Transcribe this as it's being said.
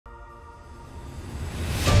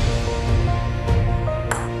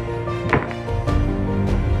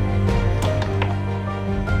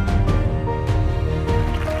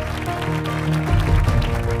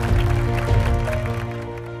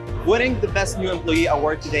Best New Employee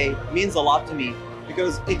Award today means a lot to me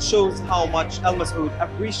because it shows how much Al Masaood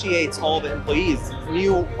appreciates all the employees,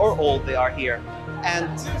 new or old, they are here.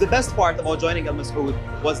 And the best part about joining Al Masaood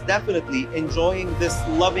was definitely enjoying this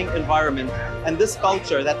loving environment and this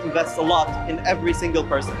culture that invests a lot in every single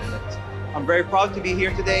person in it. I'm very proud to be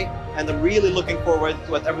here today, and I'm really looking forward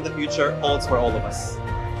to whatever the future holds for all of us.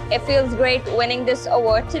 It feels great winning this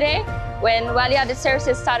award today. When Value-Added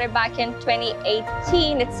Services started back in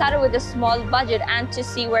 2018, it started with a small budget, and to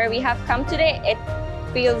see where we have come today, it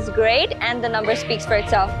feels great, and the number speaks for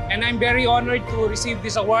itself. And I'm very honored to receive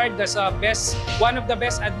this award as one of the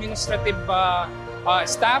best administrative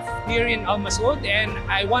staff here in Al Masaood. And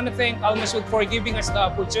I want to thank Al Masaood for giving us the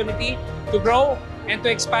opportunity to grow and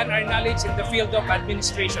to expand our knowledge in the field of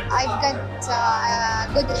administration. I've got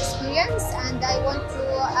a good experience, and I want to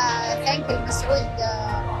thank Al Masaood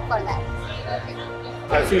for that.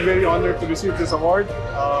 I feel very honored to receive this award.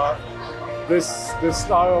 This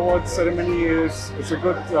Star Award ceremony is a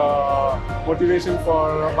good motivation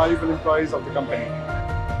for valuable employees of the company.